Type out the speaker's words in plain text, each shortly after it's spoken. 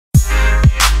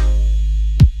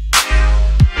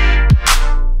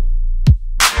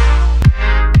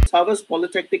how is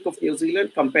Polytechnic of New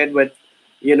Zealand compared with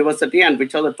university, and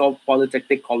which are the top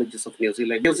polytechnic colleges of New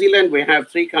Zealand? New Zealand, we have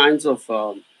three kinds of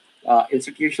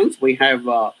institutions. We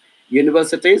have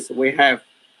universities, we have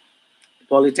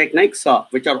polytechnics,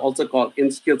 which are also called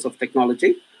institutes of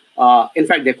technology. In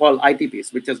fact, they're called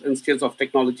ITPs, which is Institutes of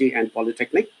Technology and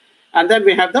Polytechnic. And then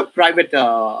we have the private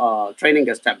training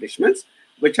establishments,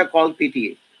 which are called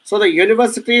PTA. So the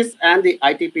universities and the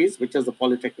ITPs, which is the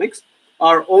polytechnics,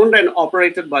 are owned and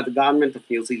operated by the government of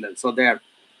New Zealand. So they are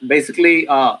basically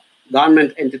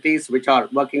government entities which are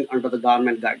working under the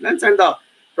government guidelines. And the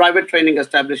private training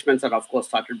establishments are, of course,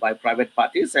 started by private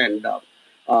parties and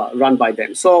run by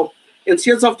them. So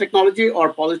institutes of technology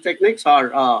or polytechnics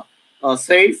are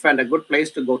safe and a good place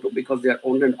to go to because they are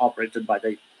owned and operated by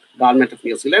the government of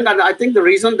New Zealand. And I think the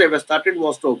reason they were started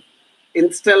was to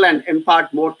instill and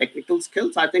impart more technical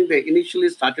skills. I think they initially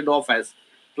started off as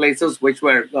places which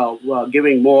were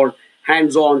giving more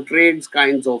hands-on trades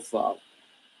kinds of,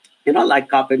 like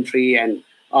carpentry and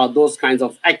those kinds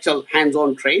of actual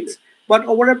hands-on trades. But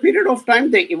over a period of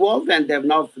time, they evolved, and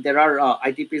there are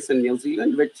ITPs in New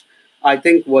Zealand which I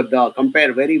think would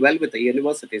compare very well with the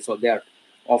university. So they are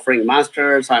offering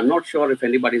masters. I'm not sure if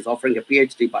anybody is offering a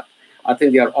PhD, but I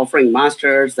think they are offering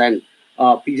masters and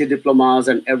PG diplomas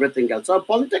and everything else. So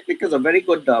Polytechnic is a very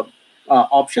good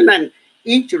option, and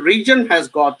each region has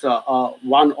got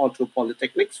one or two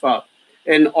polytechnics.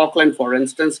 In Auckland, for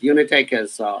instance, Unitec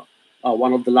is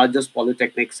one of the largest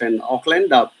polytechnics in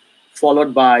Auckland,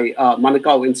 followed by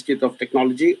Manukau Institute of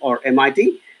Technology, or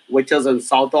MIT, which is in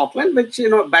South Auckland, which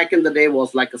back in the day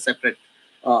was like a separate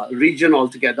region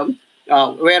altogether.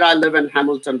 Where I live in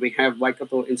Hamilton, we have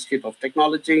Waikato Institute of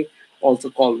Technology,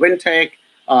 also called Wintec.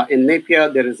 In Napier,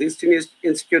 there is Eastern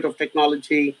Institute of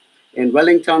Technology. In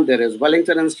Wellington, there is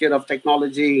Wellington Institute of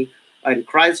Technology. In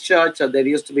Christchurch, there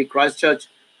used to be Christchurch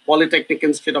Polytechnic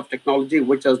Institute of Technology,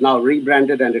 which is now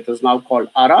rebranded and it is now called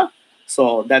ARA.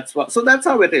 So that's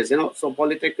how it is. So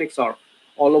polytechnics are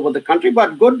all over the country,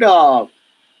 but good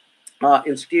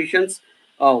institutions,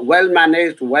 well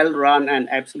managed, well run, and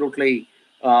absolutely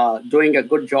doing a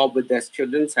good job with their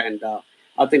students. And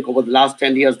I think over the last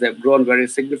 10 years, they've grown very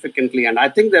significantly. And I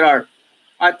think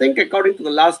according to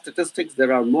the last statistics,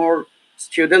 there are more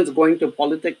students going to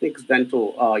polytechnics than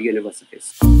to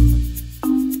universities.